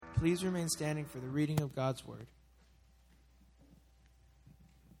please remain standing for the reading of God's Word.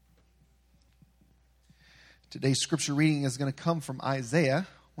 Today's scripture reading is going to come from Isaiah.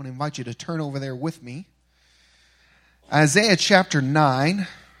 I want to invite you to turn over there with me. Isaiah chapter 9,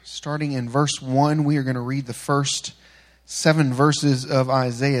 starting in verse 1, we are going to read the first 7 verses of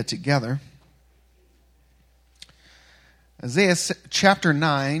Isaiah together. Isaiah chapter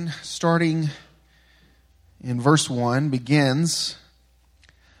 9, starting in verse 1, begins,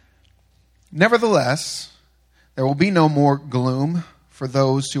 "Nevertheless, there will be no more gloom for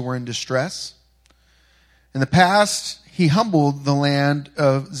those who were in distress. In the past, he humbled the land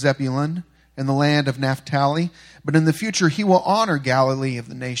of Zebulun and the land of Naphtali, but in the future he will honor Galilee of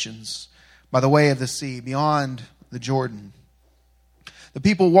the nations by the way of the sea, beyond the Jordan. The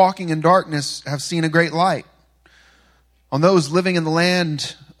people walking in darkness have seen a great light. On those living in the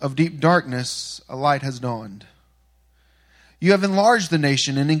land of deep darkness, a light has dawned. You have enlarged the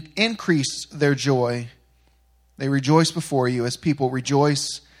nation and increased their joy. They rejoice before you as people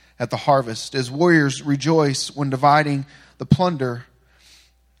rejoice at the harvest, as warriors rejoice when dividing the plunder.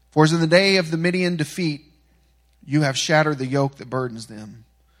 For as in the day of the Midian defeat, you have shattered the yoke that burdens them,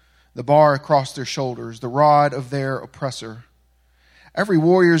 the bar across their shoulders, the rod of their oppressor. Every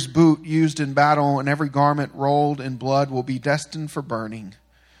warrior's boot used in battle and every garment rolled in blood will be destined for burning,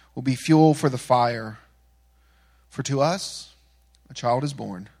 will be fuel for the fire. For to us a child is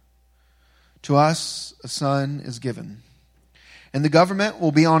born, to us a son is given. And the government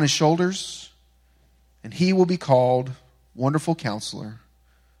will be on his shoulders, and he will be called Wonderful Counselor,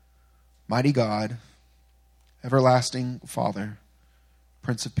 Mighty God, Everlasting Father,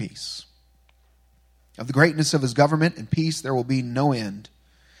 Prince of Peace. Of the greatness of his government and peace there will be no end.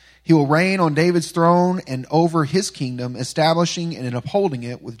 He will reign on David's throne and over his kingdom, establishing and upholding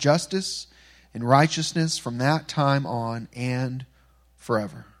it with justice and righteousness from that time on and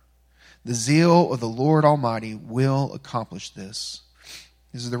forever. The zeal of the Lord Almighty will accomplish this."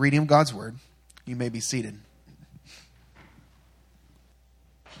 This is the reading of God's Word. You may be seated.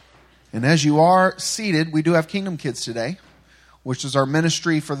 And as you are seated, we do have Kingdom Kids today, which is our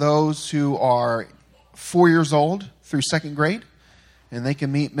ministry for those who are 4 years old through 2nd grade. And they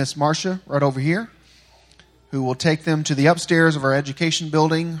can meet Miss Marcia right over here, who will take them to the upstairs of our education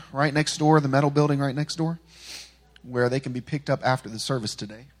building right next door, the metal building right next door, where they can be picked up after the service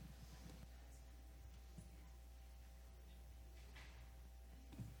today.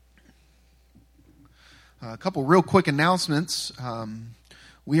 A couple real quick announcements.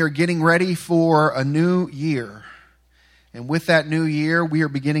 We are getting ready for a new year. And with that new year, we are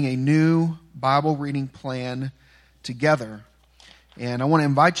beginning a new Bible reading plan together. And I want to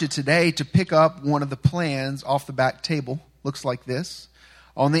invite you today to pick up one of the plans off the back table. Looks like this.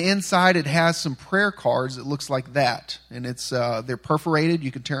 On the inside, it has some prayer cards that looks like that. And they're perforated.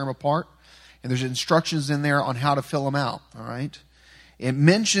 You can tear them apart. And there's instructions in there on how to fill them out. All right. It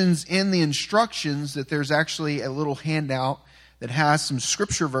mentions in the instructions that there's actually a little handout that has some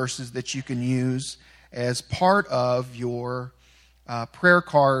scripture verses that you can use as part of your prayer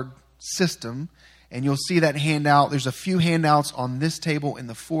card system. And you'll see that handout. There's a few handouts on this table in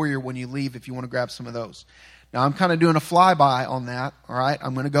the foyer when you leave if you want to grab some of those. Now, I'm kind of doing a flyby on that. All right.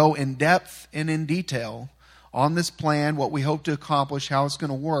 I'm going to go in depth and in detail on this plan, what we hope to accomplish, how it's going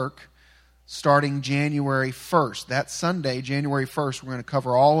to work, starting January 1st. That Sunday, January 1st, we're going to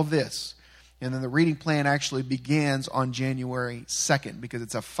cover all of this. And then the reading plan actually begins on January 2nd because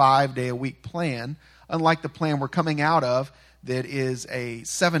it's a 5-day-a-week plan, unlike the plan we're coming out of that is a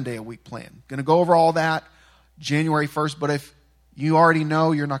 7-day-a-week plan. Going to go over all that January 1st, but if you already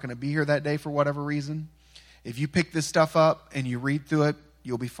know you're not going to be here that day for whatever reason, if you pick this stuff up and you read through it,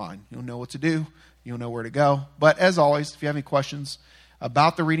 you'll be fine. You'll know what to do. You'll know where to go. But as always, if you have any questions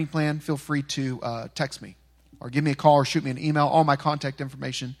about the reading plan, feel free to text me or give me a call or shoot me an email. All my contact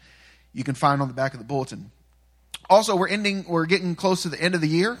information you can find on the back of the bulletin. Also, we're getting close to the end of the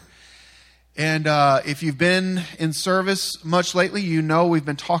year. And if you've been in service much lately, you know we've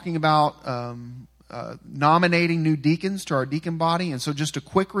been talking about nominating new deacons to our deacon body. And so just a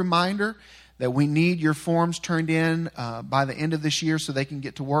quick reminder that we need your forms turned in by the end of this year so they can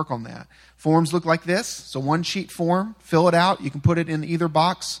get to work on that. Forms look like this. So 1-sheet form, fill it out. You can put it in either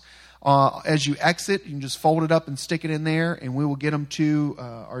box. As you exit, you can just fold it up and stick it in there, and we will get them to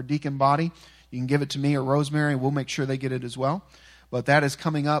our deacon body. You can give it to me or Rosemary, and we'll make sure they get it as well. But that is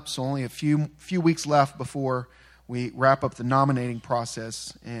coming up, so only a few weeks left before we wrap up the nominating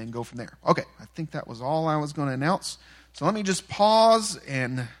process and go from there. Okay, I think that was all I was going to announce. So let me just pause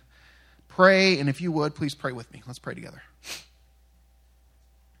and pray, and if you would, please pray with me. Let's pray together.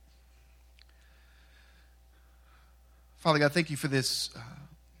 Father God, thank you for this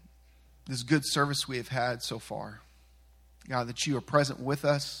this good service we have had so far. God, that you are present with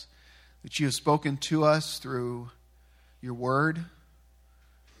us, that you have spoken to us through your word,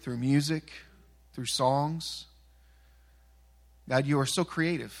 through music, through songs. God, you are so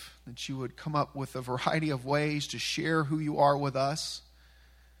creative that you would come up with a variety of ways to share who you are with us.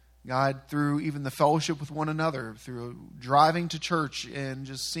 God, through even the fellowship with one another, through driving to church and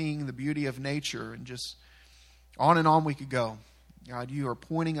just seeing the beauty of nature, and just on we could go. God, you are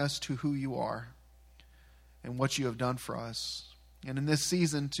pointing us to who you are and what you have done for us. And in this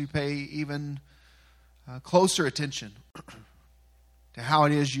season, to pay even closer attention to how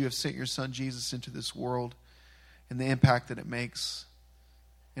it is you have sent your Son Jesus into this world and the impact that it makes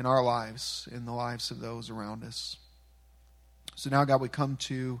in our lives, in the lives of those around us. So now, God, we come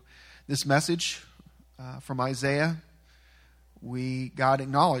to this message from Isaiah. We, God,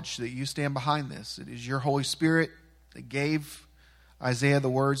 acknowledge that you stand behind this. It is your Holy Spirit that gave Isaiah the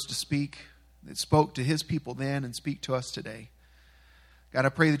words to speak, that spoke to his people then and speak to us today. God, I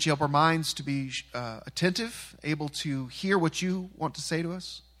pray that you help our minds to be attentive, able to hear what you want to say to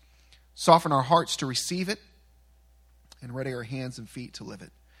us, soften our hearts to receive it, and ready our hands and feet to live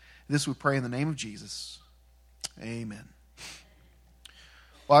it. This we pray in the name of Jesus. Amen.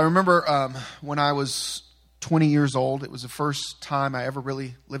 Well, I remember when I was 20 years old, it was the first time I ever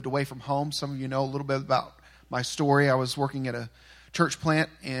really lived away from home. Some of you know a little bit about my story. I was working at a church plant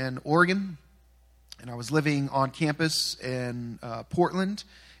in Oregon, and I was living on campus in Portland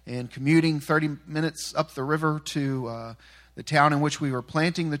and commuting 30 minutes up the river to the town in which we were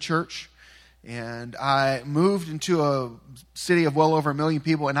planting the church. And I moved into a city of well over 1 million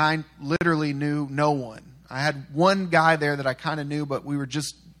people, and I literally knew no one. I had one guy there that I kind of knew, but we were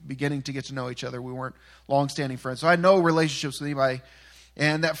just beginning to get to know each other. We weren't long-standing friends. So I had no relationships with anybody.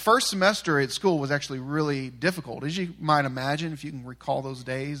 And that first semester at school was actually really difficult, as you might imagine, if you can recall those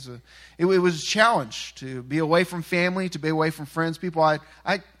days. It was a challenge to be away from family, to be away from friends, people. I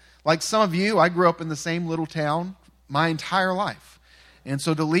like some of you, I grew up in the same little town my entire life. And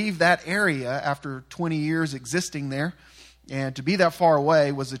so to leave that area after 20 years existing there and to be that far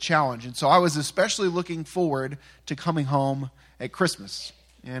away was a challenge. And so I was especially looking forward to coming home at Christmas.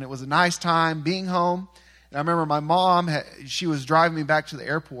 And it was a nice time being home. And I remember my mom, she was driving me back to the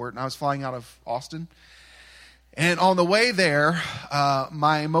airport, and I was flying out of Austin. And on the way there,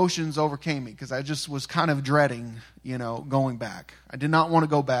 my emotions overcame me because I just was kind of dreading, going back. I did not want to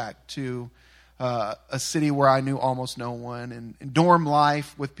go back to a city where I knew almost no one, and dorm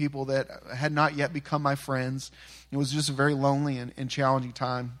life with people that had not yet become my friends. It was just a very lonely and challenging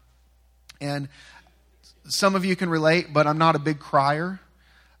time. And some of you can relate, but I'm not a big crier.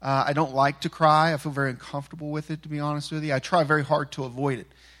 I don't like to cry. I feel very uncomfortable with it, to be honest with you. I try very hard to avoid it.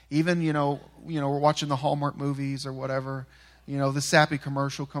 Even, we're watching the Hallmark movies or whatever. The sappy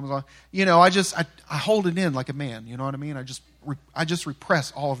commercial comes on. I hold it in like a man. You know what I mean? I just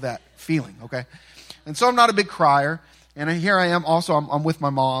repress all of that feeling. Okay, and so I'm not a big crier. And here I am. Also, I'm with my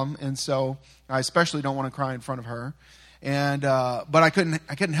mom, and so I especially don't want to cry in front of her. And but I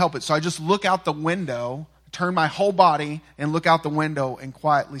couldn't help it. So I just look out the window, turn my whole body, and look out the window and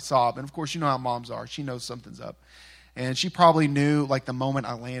quietly sob. And of course, you know how moms are. She knows something's up. And she probably knew, like, the moment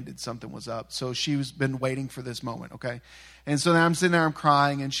I landed, something was up. So she's been waiting for this moment, okay? And so then I'm sitting there, I'm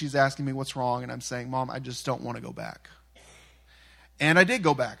crying, and she's asking me what's wrong. And I'm saying, Mom, I just don't want to go back. And I did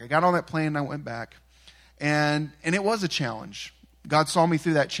go back. I got on that plane, and I went back. And it was a challenge. God saw me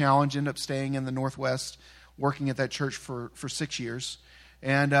through that challenge, ended up staying in the Northwest, working at that church for 6 years.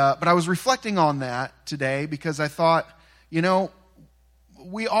 And but I was reflecting on that today because I thought,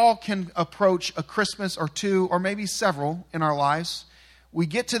 we all can approach a Christmas or two or maybe several in our lives. We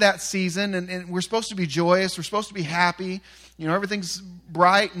get to that season and we're supposed to be joyous. We're supposed to be happy. Everything's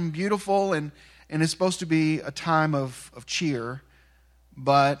bright and beautiful and it's supposed to be a time of cheer.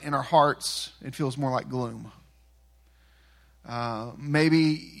 But in our hearts, it feels more like gloom. Maybe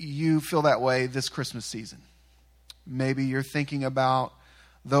you feel that way this Christmas season. Maybe you're thinking about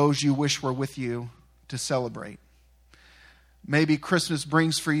those you wish were with you to celebrate. Maybe Christmas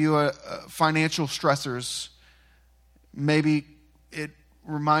brings for you financial stressors. Maybe it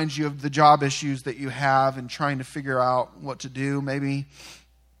reminds you of the job issues that you have and trying to figure out what to do. Maybe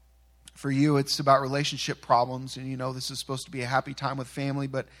for you it's about relationship problems and this is supposed to be a happy time with family,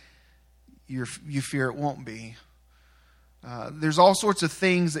 but you fear it won't be. There's all sorts of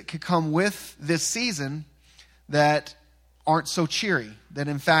things that could come with this season that aren't so cheery, that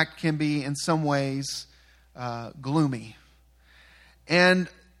in fact can be in some ways gloomy. And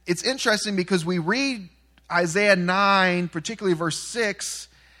it's interesting because we read Isaiah 9, particularly verse 6,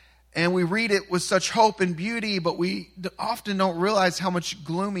 And we read it with such hope and beauty, but we often don't realize how much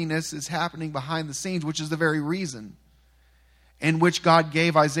gloominess is happening behind the scenes, which is the very reason in which God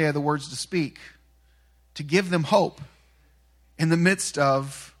gave Isaiah the words to speak, to give them hope in the midst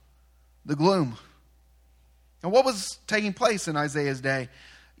of the gloom. And what was taking place in Isaiah's day?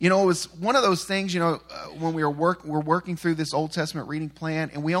 It was one of those things, when we're working through this Old Testament reading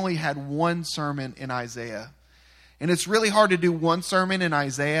plan, and we only had one sermon in Isaiah. And it's really hard to do one sermon in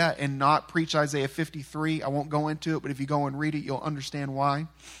Isaiah and not preach Isaiah 53. I won't go into it, but if you go and read it, you'll understand why.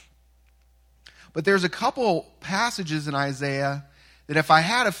 But there's a couple passages in Isaiah that if I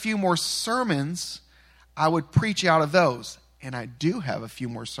had a few more sermons, I would preach out of those. And I do have a few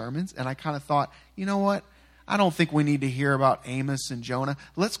more sermons, and I kind of thought, you know what? I don't think we need to hear about Amos and Jonah.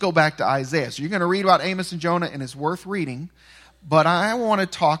 Let's go back to Isaiah. So you're going to read about Amos and Jonah, and it's worth reading. But I want to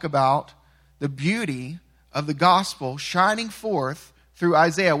talk about the beauty of the gospel shining forth through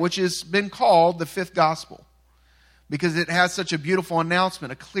Isaiah, which has been called the fifth gospel, because it has such a beautiful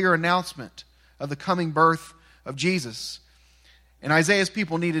announcement, a clear announcement of the coming birth of Jesus. And Isaiah's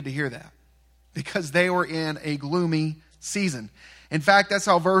people needed to hear that because they were in a gloomy season. In fact, that's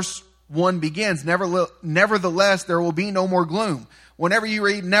how verse 1 begins. Nevertheless, there will be no more gloom. Whenever you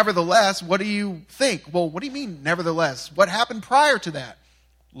read nevertheless, what do you think? Well, what do you mean nevertheless? What happened prior to that?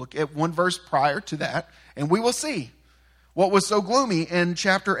 Look at one verse prior to that, and we will see what was so gloomy. In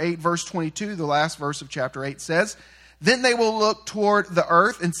chapter 8, verse 22, the last verse of chapter 8 says, "Then they will look toward the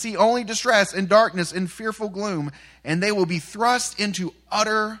earth and see only distress and darkness and fearful gloom, and they will be thrust into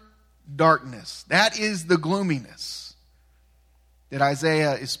utter darkness." That is the gloominess that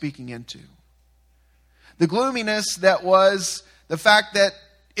Isaiah is speaking into. The gloominess that was the fact that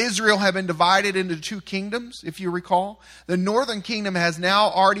Israel had been divided into two kingdoms, if you recall. The northern kingdom has now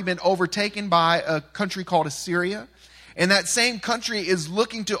already been overtaken by a country called Assyria. And that same country is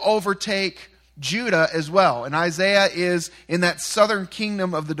looking to overtake Judah as well. And Isaiah is in that southern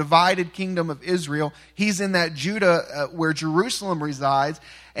kingdom of the divided kingdom of Israel. He's in that Judah where Jerusalem resides.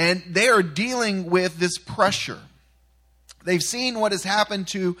 And they are dealing with this pressure. They've seen what has happened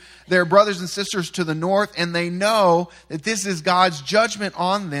to their brothers and sisters to the north, and they know that this is God's judgment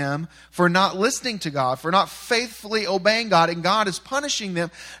on them for not listening to God, for not faithfully obeying God. And God is punishing them,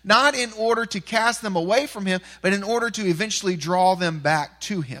 not in order to cast them away from Him, but in order to eventually draw them back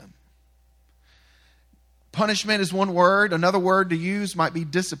to Him. Punishment is one word. Another word to use might be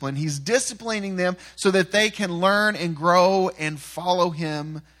discipline. He's disciplining them so that they can learn and grow and follow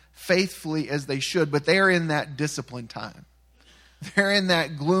Him faithfully as they should. But they are in that discipline time. They're in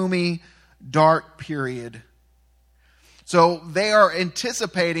that gloomy, dark period. So they are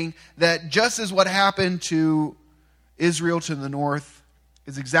anticipating that just as what happened to Israel to the north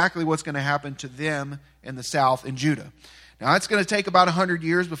is exactly what's going to happen to them in the south in Judah. Now it's going to take about 100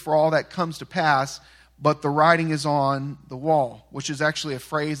 years before all that comes to pass, but the writing is on the wall, which is actually a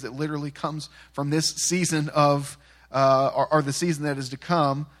phrase that literally comes from this season of, or the season that is to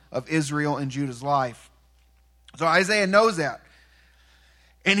come of Israel and Judah's life. So Isaiah knows that.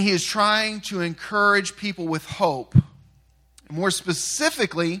 And he is trying to encourage people with hope. More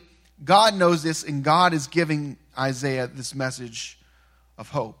specifically, God knows this, and God is giving Isaiah this message of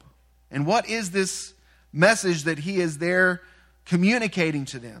hope. And what is this message that he is there communicating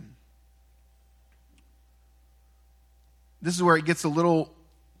to them? This is where it gets a little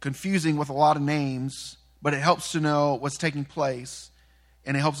confusing with a lot of names, but it helps to know what's taking place,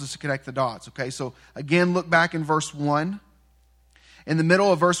 and it helps us to connect the dots. Okay, so again, look back in verse 1. In the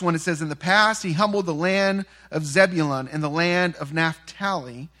middle of verse 1, it says, "In the past, he humbled the land of Zebulun and the land of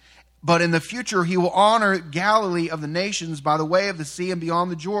Naphtali. But in the future, he will honor Galilee of the nations by the way of the sea and beyond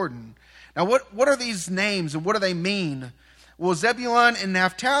the Jordan." Now, what are these names and what do they mean? Well, Zebulun and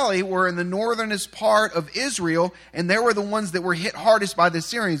Naphtali were in the northernest part of Israel, and they were the ones that were hit hardest by the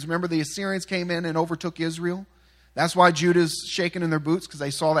Assyrians. Remember, the Assyrians came in and overtook Israel? That's why Judah's shaking in their boots, because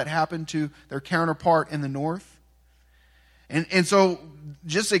they saw that happen to their counterpart in the north. And so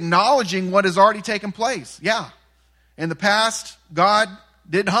just acknowledging what has already taken place. Yeah, in the past, God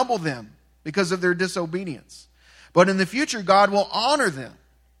did humble them because of their disobedience. But in the future, God will honor them.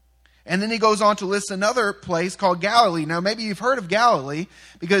 And then he goes on to list another place called Galilee. Now, maybe you've heard of Galilee,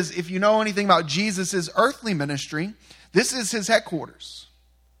 because if you know anything about Jesus' earthly ministry, this is his headquarters.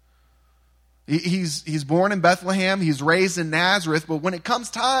 He's born in Bethlehem. He's raised in Nazareth. But when it comes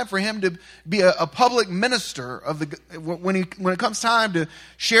time for him to be a public minister when it comes time to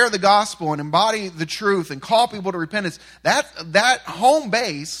share the gospel and embody the truth and call people to repentance, that home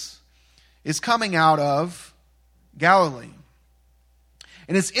base is coming out of Galilee.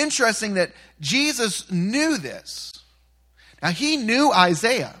 And it's interesting that Jesus knew this. Now, he knew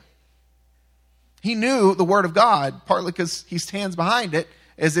Isaiah. He knew the Word of God, partly because he stands behind it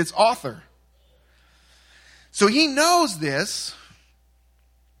as its author. So he knows this.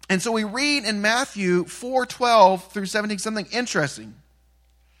 And so we read in Matthew 4:12 through 17 something interesting.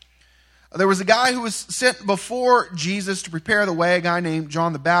 There was a guy who was sent before Jesus to prepare the way, a guy named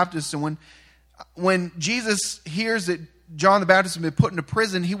John the Baptist. And when Jesus hears that John the Baptist had been put into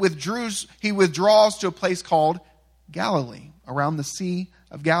prison, he withdraws to a place called Galilee, around the Sea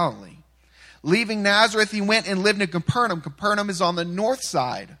of Galilee. Leaving Nazareth, he went and lived in Capernaum. Capernaum is on the north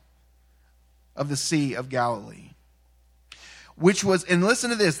side of the Sea of Galilee. Which was, and listen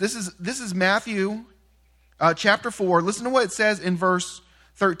to this. This is Matthew chapter 4. Listen to what it says in verse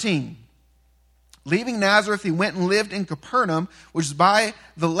 13. Leaving Nazareth, he went and lived in Capernaum, which was by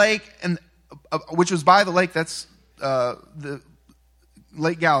the lake, that's the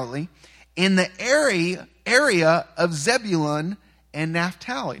Lake Galilee, in the area of Zebulun and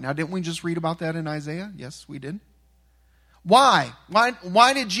Naphtali. Now, didn't we just read about that in Isaiah? Yes, we did. Why?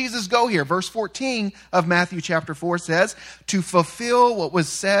 Why did Jesus go here? Verse 14 of Matthew chapter 4 says, to fulfill what was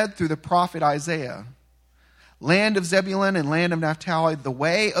said through the prophet Isaiah. Land of Zebulun and land of Naphtali, the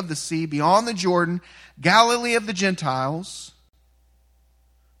way of the sea, beyond the Jordan, Galilee of the Gentiles.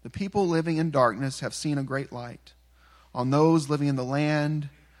 The people living in darkness have seen a great light. On those living in the land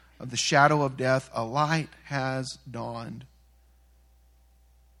of the shadow of death, a light has dawned.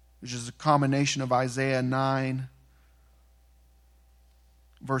 Which is a combination of Isaiah 9,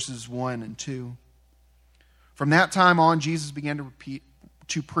 verses 1 and 2. From that time on, Jesus began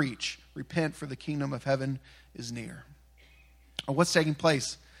to preach, repent, for the kingdom of heaven is near. What's taking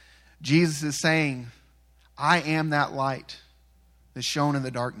place? Jesus is saying, I am that light that's shone in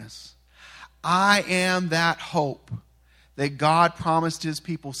the darkness. I am that hope that God promised his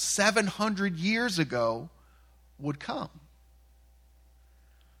people 700 years ago would come.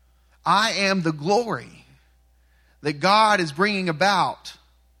 I am the glory that God is bringing about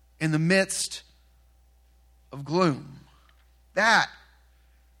in the midst of gloom. That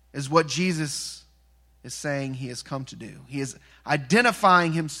is what Jesus is saying he has come to do. He is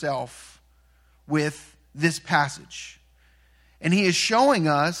identifying himself with this passage. And he is showing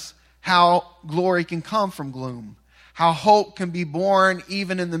us how glory can come from gloom, how hope can be born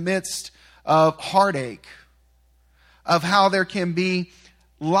even in the midst of heartache, of how there can be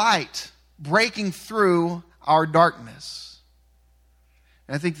light breaking through our darkness.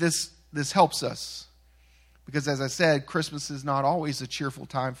 And I think this helps us because, as I said, Christmas is not always a cheerful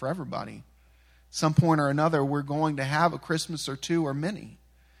time for everybody. Some point or another, we're going to have a Christmas or two or many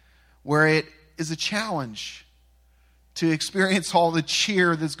where it is a challenge to experience all the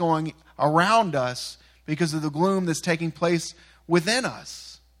cheer that's going around us because of the gloom that's taking place within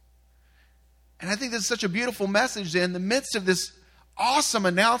us. And I think that's such a beautiful message in the midst of this awesome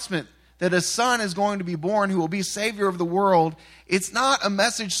announcement that a son is going to be born who will be Savior of the world. It's not a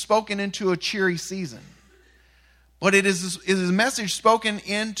message spoken into a cheery season, but it is a message spoken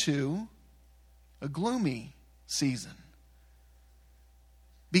into a gloomy season.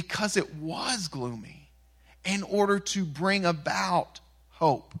 Because it was gloomy in order to bring about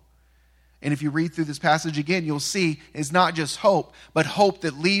hope. And if you read through this passage again, you'll see it's not just hope, but hope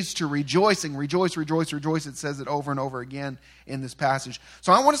that leads to rejoicing. Rejoice, rejoice, rejoice. It says it over and over again in this passage.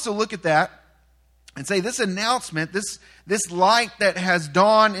 So I want us to look at that and say this announcement, this light that has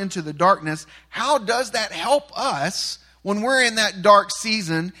dawned into the darkness, how does that help us when we're in that dark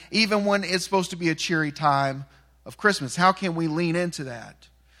season, even when it's supposed to be a cheery time of Christmas? How can we lean into that?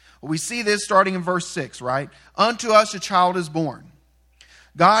 Well, we see this starting in verse 6, right? Unto us a child is born.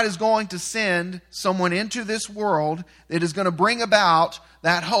 God is going to send someone into this world that is going to bring about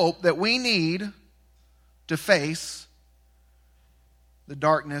that hope that we need to face the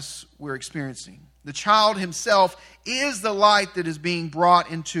darkness we're experiencing. The child himself is the light that is being brought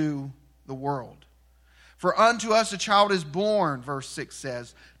into the world. For unto us a child is born, verse 6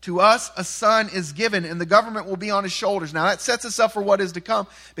 says. To us a son is given, and the government will be on his shoulders. Now that sets us up for what is to come,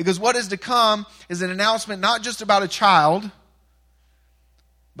 because what is to come is an announcement not just about a child,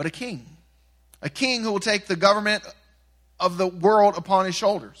 but a king. A king who will take the government of the world upon his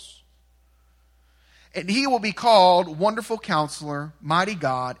shoulders. And he will be called Wonderful Counselor, Mighty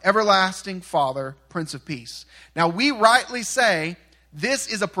God, Everlasting Father, Prince of Peace. Now we rightly say this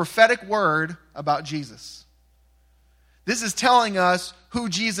is a prophetic word about Jesus. This is telling us who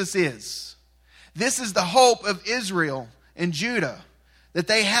Jesus is. This is the hope of Israel and Judah that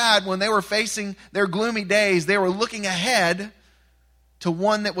they had when they were facing their gloomy days. They were looking ahead to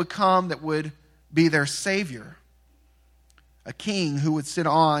one that would come that would be their Savior. A king who would sit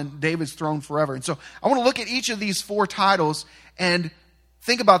on David's throne forever. And so I want to look at each of these four titles and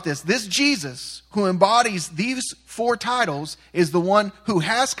think about this. This Jesus who embodies these 4 titles is the one who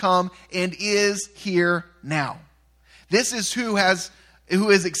has come and is here now. This is who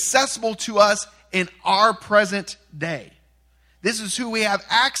is accessible to us in our present day. This is who we have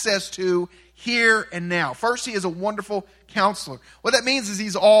access to here and now. First, he is a wonderful counselor. What that means is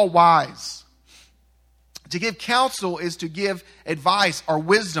he's all wise. To give counsel is to give advice or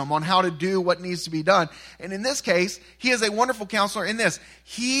wisdom on how to do what needs to be done. And in this case, he is a wonderful counselor in this.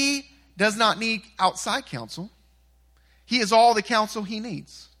 He does not need outside counsel. He is all the counsel he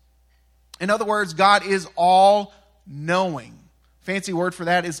needs. In other words, God is all-knowing. Fancy word for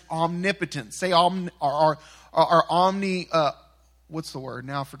that is omnipotent. Say omni, what's the word?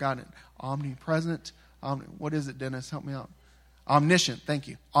 Now I've forgotten it. Omnipresent. What is it, Dennis? Help me out. Omniscient. Thank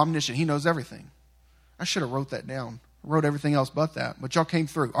you. Omniscient. He knows everything. I should have wrote that down. I wrote everything else but that. But y'all came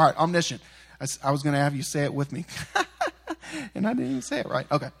through. All right, omniscient. I was going to have you say it with me. And I didn't even say it right.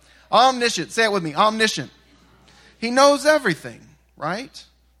 Okay. Omniscient. Say it with me. Omniscient. He knows everything, right?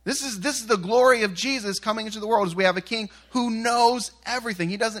 This is the glory of Jesus coming into the world, is we have a king who knows everything.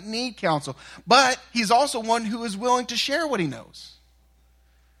 He doesn't need counsel. But he's also one who is willing to share what he knows.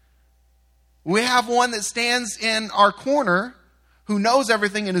 We have one that stands in our corner who knows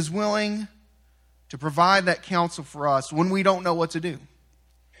everything and is willing to provide that counsel for us when we don't know what to do.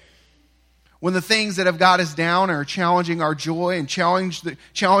 When the things that have got us down are challenging our joy and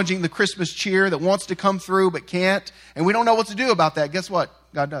challenging the Christmas cheer that wants to come through but can't, and we don't know what to do about that, guess what?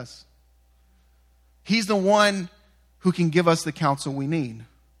 God does. He's the one who can give us the counsel we need.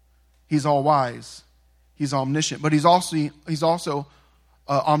 He's all wise. He's omniscient. But he's also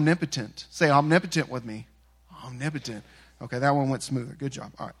omnipotent. Say omnipotent with me. Omnipotent. Okay, that one went smoother. Good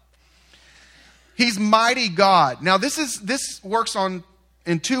job. All right. He's mighty God. Now this works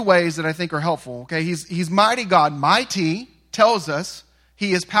in 2 ways that I think are helpful. Okay, he's mighty God. Mighty tells us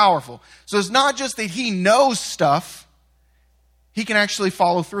he is powerful. So it's not just that he knows stuff, he can actually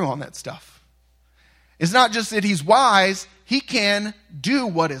follow through on that stuff. It's not just that he's wise, he can do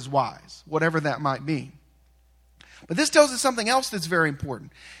what is wise, whatever that might be. But this tells us something else that's very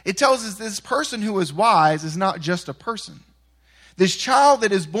important. It tells us this person who is wise is not just a person. This child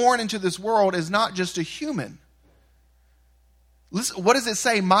that is born into this world is not just a human. Listen, what does it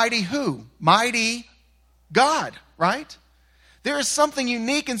say? Mighty who? Mighty God, right? There is something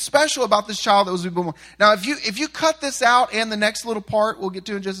unique and special about this child that was born. Now, if you cut this out and the next little part we'll get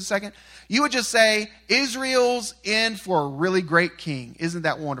to in just a second, you would just say, Israel's in for a really great king. Isn't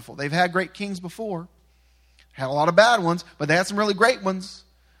that wonderful? They've had great kings before. Had a lot of bad ones, but they had some really great ones.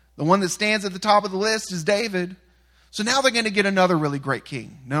 The one that stands at the top of the list is David. So now they're going to get another really great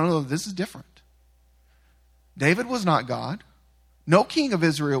king. No, this is different. David was not God. No king of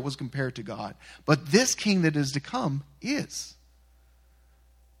Israel was compared to God. But this king that is to come is.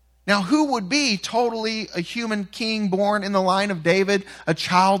 Now, who would be totally a human king born in the line of David, a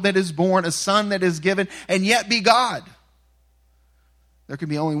child that is born, a son that is given, and yet be God? There can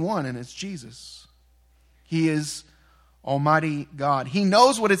be only one, and it's Jesus. He is Almighty God. He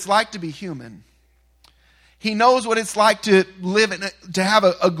knows what it's like to be human. He knows what it's like to live to have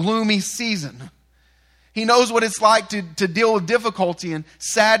a gloomy season. He knows what it's like to deal with difficulty and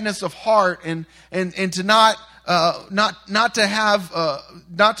sadness of heart and to not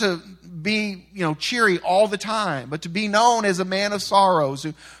to be cheery all the time, but to be known as a man of sorrows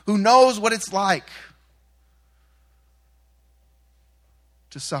who knows what it's like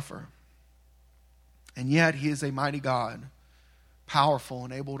to suffer. And yet he is a mighty God, powerful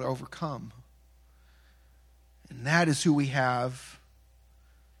and able to overcome. And that is who we have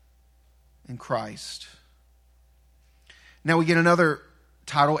in Christ. Now we get another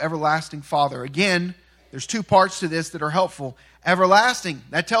title, Everlasting Father. Again, there's 2 parts to this that are helpful. Everlasting,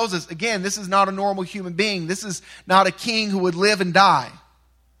 that tells us, again, this is not a normal human being. This is not a king who would live and die.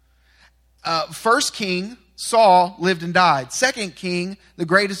 First king, Saul, lived and died. Second king, the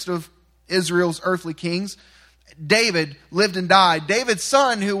greatest of Israel's earthly kings, David, lived and died. David's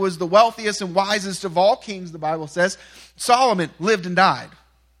son, who was the wealthiest and wisest of all kings, the Bible says, Solomon, lived and died.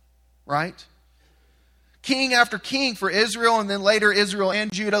 Right? King after king for Israel, and then later Israel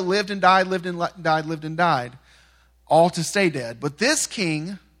and Judah lived and died, lived and died, lived and died. All to stay dead. But this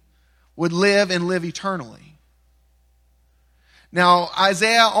king would live and live eternally. Now,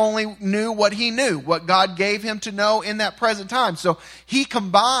 Isaiah only knew what he knew, what God gave him to know in that present time. So he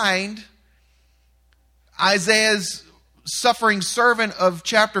combined Isaiah's suffering servant of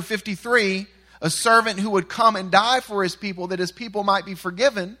chapter 53, a servant who would come and die for his people, that his people might be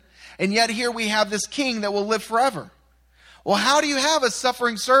forgiven. And yet here we have this king that will live forever. Well, how do you have a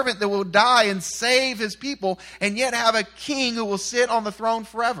suffering servant that will die and save his people and yet have a king who will sit on the throne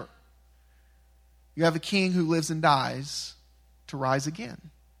forever? You have a king who lives and dies to rise again.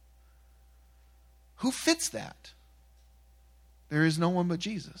 Who fits that? There is no one but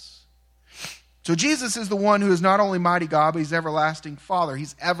Jesus. So Jesus is the one who is not only mighty God, but he's everlasting Father.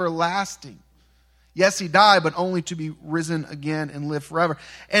 He's everlasting. Yes, he died, but only to be risen again and live forever.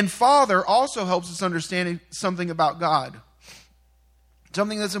 And Father also helps us understand something about God.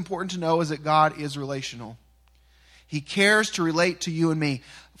 Something that's important to know is that God is relational. He cares to relate to you and me.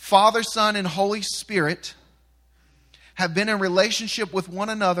 Father, Son, and Holy Spirit have been in relationship with one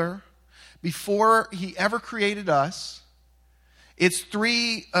another before he ever created us.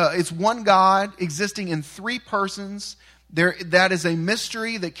 It's one God existing in three persons. That is a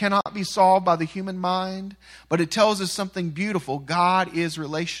mystery that cannot be solved by the human mind, but it tells us something beautiful. God is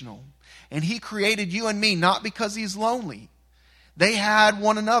relational. And he created you and me not because he's lonely. They had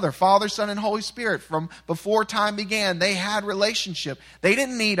one another, Father, Son, and Holy Spirit. From before time began, they had relationship. They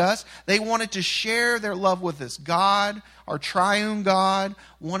didn't need us. They wanted to share their love with us. God, our triune God,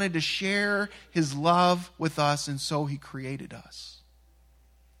 wanted to share his love with us, and so he created us.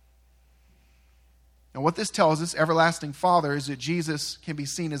 Now, what this tells us, everlasting Father, is that Jesus can be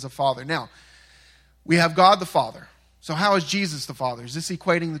seen as a father. Now, we have God the Father. So how is Jesus the Father? Is this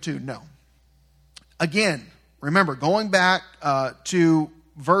equating the two? No. Again, remember, going back to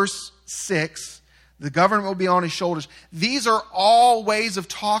verse 6, the government will be on his shoulders. These are all ways of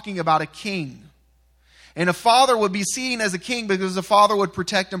talking about a king. And a father would be seen as a king because the father would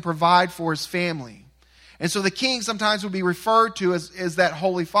protect and provide for his family. And so the king sometimes would be referred to as that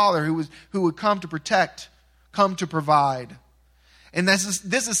holy father who would come to protect, come to provide. And this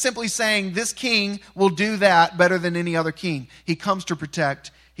is simply saying this king will do that better than any other king. He comes to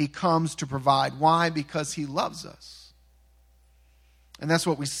protect. He comes to provide. Why? Because he loves us. And that's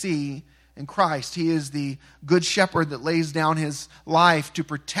what we see in Christ. He is the good shepherd that lays down his life to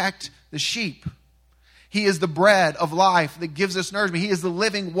protect the sheep. He is the bread of life that gives us nourishment. He is the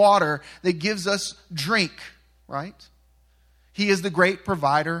living water that gives us drink, right? He is the great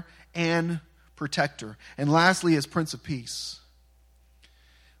provider and protector. And lastly, is Prince of Peace.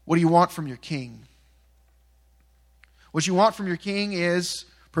 What do you want from your king? What you want from your king is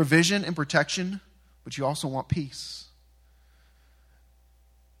provision and protection, but you also want peace.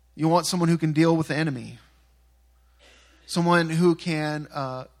 You want someone who can deal with the enemy. Someone who can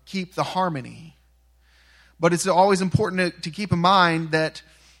keep the harmony. But it's always important to keep in mind that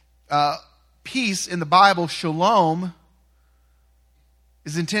peace in the Bible, shalom,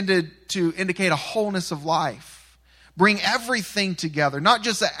 is intended to indicate a wholeness of life. Bring everything together, not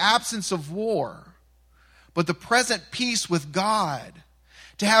just the absence of war, but the present peace with God.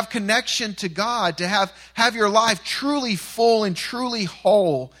 To have connection to God, to have your life truly full and truly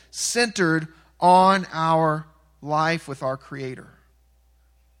whole, centered on our life with our Creator.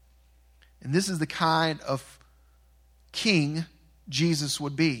 And this is the kind of king Jesus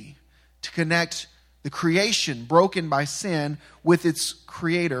would be, to connect the creation broken by sin with its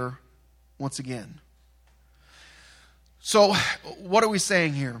creator once again. So, what are we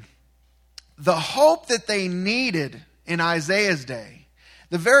saying here? The hope that they needed in Isaiah's day,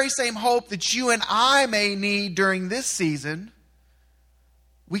 the very same hope that you and I may need during this season,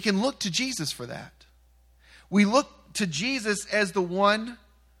 we can look to Jesus for that. We look to Jesus as the one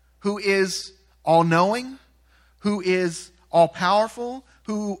who is all-knowing, who is all-powerful,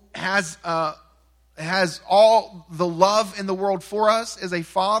 who has all the love in the world for us as a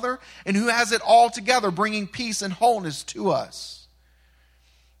father, and who has it all together, bringing peace and wholeness to us.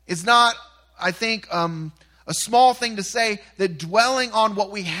 It's not, I think, a small thing to say that dwelling on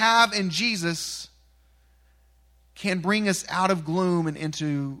what we have in Jesus can bring us out of gloom and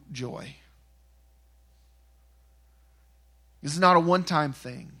into joy. This is not a one-time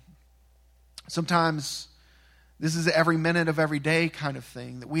thing. Sometimes this is every minute of every day kind of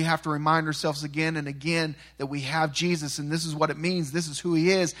thing, that we have to remind ourselves again and again that we have Jesus, and this is what it means. This is who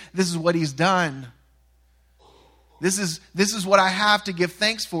He is. This is what He's done. This is what I have to give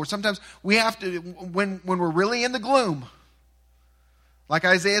thanks for. Sometimes we have to, when we're really in the gloom, like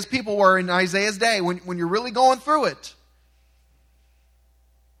Isaiah's people were in Isaiah's day, when you're really going through it,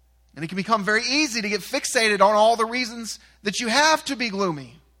 and it can become very easy to get fixated on all the reasons that you have to be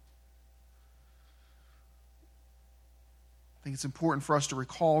gloomy. I think it's important for us to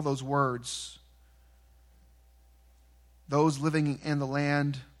recall those words. Those living in the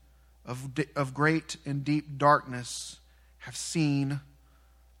land of great and deep darkness have seen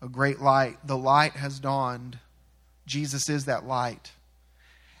a great light. The light has dawned. Jesus is that light.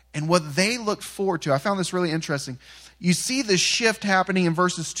 and what they looked forward to. I found this really interesting. You see the shift happening in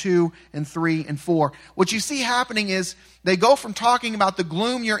verses 2 and 3 and 4. What you see happening is they go from talking about the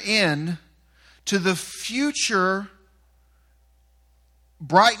gloom you're in to the future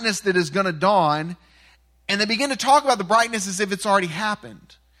brightness that is going to dawn. And they begin to talk about the brightness as if it's already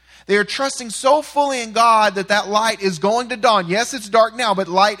happened. They are trusting so fully in God that that light is going to dawn. Yes, it's dark now, but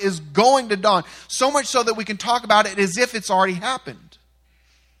light is going to dawn. So much so that we can talk about it as if it's already happened.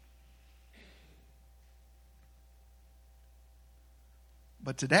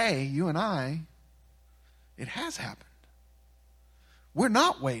 But today, you and I, it has happened. We're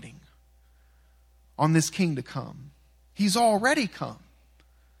not waiting on this king to come. He's already come.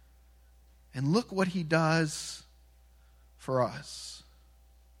 And look what he does for us.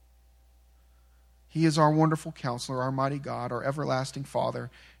 He is our wonderful counselor, our mighty God, our everlasting Father,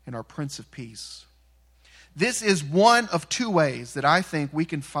 and our Prince of Peace. This is one of two ways that I think we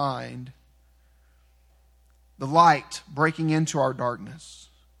can find the light breaking into our darkness,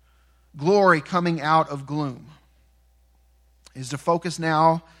 glory coming out of gloom, is to focus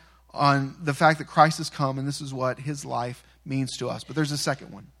now on the fact that Christ has come, and this is what his life means to us. But there's a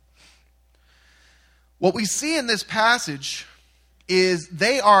second one. What we see in this passage is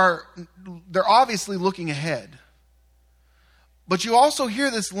they're obviously looking ahead. But you also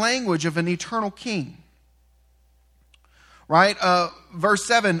hear this language of an eternal king. Right? Verse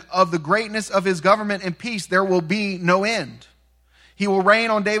 7, of the greatness of his government and peace there will be no end. He will reign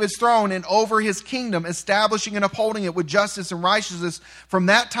on David's throne and over his kingdom, establishing and upholding it with justice and righteousness from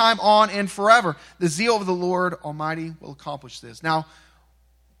that time on and forever. The zeal of the Lord Almighty will accomplish this. Now,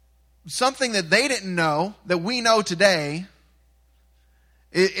 something that they didn't know, that we know today,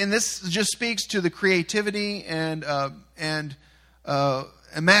 and this just speaks to the creativity and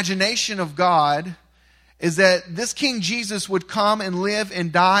imagination of God, is that this King Jesus would come and live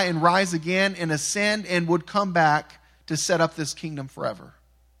and die and rise again and ascend and would come back to set up this kingdom forever.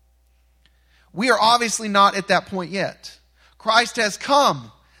 We are obviously not at that point yet. Christ has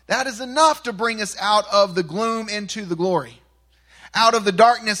come. That is enough to bring us out of the gloom into the glory, out of the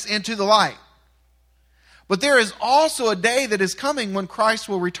darkness into the light. But there is also a day that is coming when Christ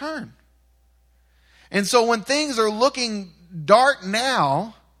will return. And so when things are looking dark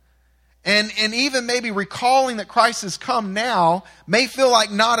now, and even maybe recalling that Christ has come now may feel like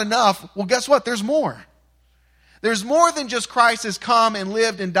not enough, well, guess what? There's more. There's more than just Christ has come and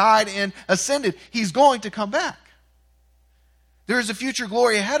lived and died and ascended. He's going to come back. There is a future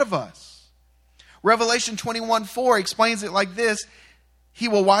glory ahead of us. Revelation 21:4 explains it like this: He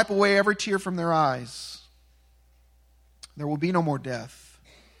will wipe away every tear from their eyes. There will be no more death,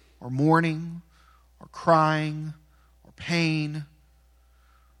 or mourning, or crying, or pain,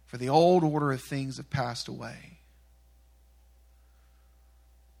 for the old order of things have passed away.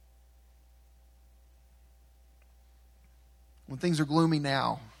 When things are gloomy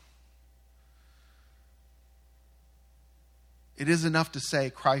now, it is enough to say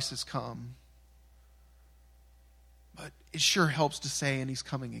Christ has come. But it sure helps to say, and he's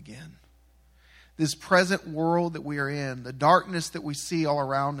coming again. This present world that we are in, the darkness that we see all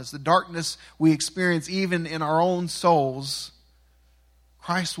around us, the darkness we experience even in our own souls,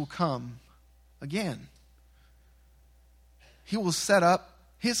 Christ will come again. He will set up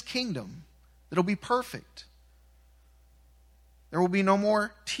his kingdom that'll be perfect. There will be no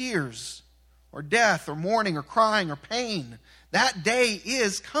more tears or death or mourning or crying or pain. That day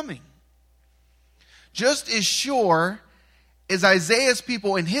is coming. Just as sure as Isaiah's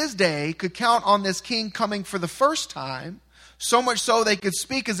people in his day could count on this king coming for the first time, so much so they could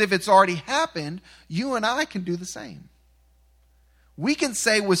speak as if it's already happened, you and I can do the same. We can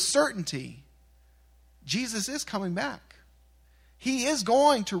say with certainty, Jesus is coming back. He is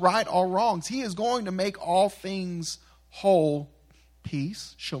going to right all wrongs. He is going to make all things whole.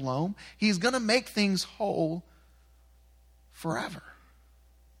 Peace, shalom. He's going to make things whole forever.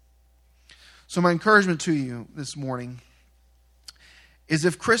 So my encouragement to you this morning is,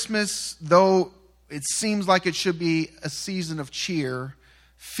 if Christmas, though it seems like it should be a season of cheer,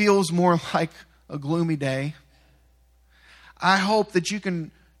 feels more like a gloomy day, I hope that you can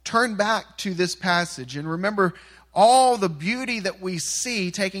turn back to this passage and remember all the beauty that we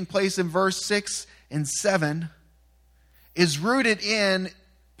see taking place in verse 6 and 7 is rooted in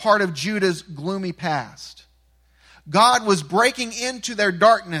part of Judah's gloomy past. God was breaking into their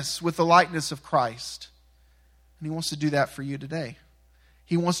darkness with the likeness of Christ. And he wants to do that for you today.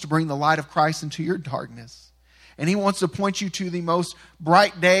 He wants to bring the light of Christ into your darkness. And he wants to point you to the most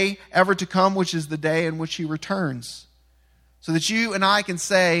bright day ever to come, which is the day in which he returns. So that you and I can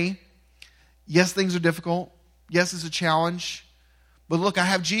say, yes, things are difficult. Yes, it's a challenge. But look, I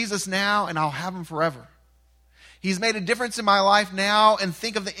have Jesus now and I'll have him forever. He's made a difference in my life now, and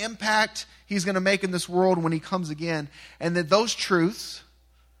think of the impact he's going to make in this world when he comes again. And that those truths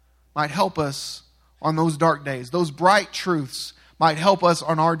might help us on those dark days. Those bright truths might help us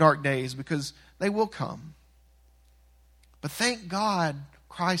on our dark days, because they will come. But thank God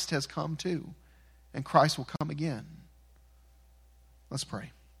Christ has come too, and Christ will come again. Let's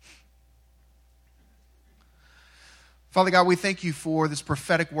pray. Father God, we thank you for this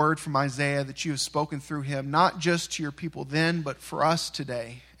prophetic word from Isaiah that you have spoken through him, not just to your people then, but for us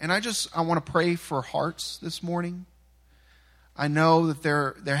today. And I want to pray for hearts this morning. I know that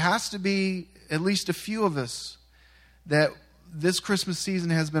there has to be at least a few of us that this Christmas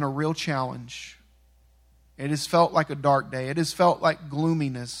season has been a real challenge. It has felt like a dark day. It has felt like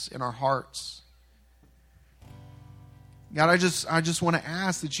gloominess in our hearts. God, I just want to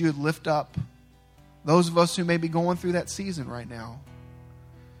ask that you would lift up those of us who may be going through that season right now.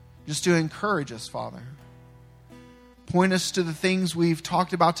 Just to encourage us, Father. Point us to the things we've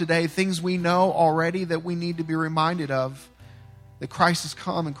talked about today, things we know already that we need to be reminded of, that Christ has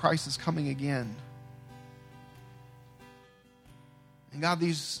come and Christ is coming again. And God,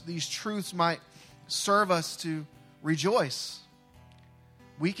 these truths might serve us to rejoice.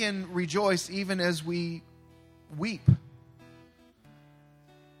 We can rejoice even as we weep.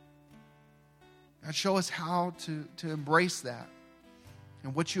 God, show us how to embrace that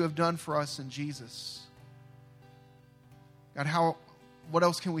and what you have done for us in Jesus. God, what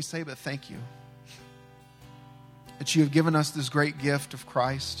else can we say but thank you? That you have given us this great gift of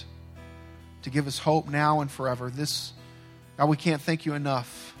Christ to give us hope now and forever. God, we can't thank you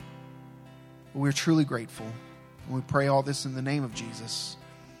enough. But we're truly grateful. And we pray all this in the name of Jesus.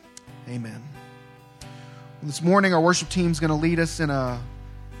 Amen. This morning, our worship team is going to lead us in a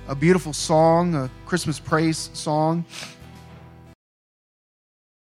beautiful song, a Christmas praise song.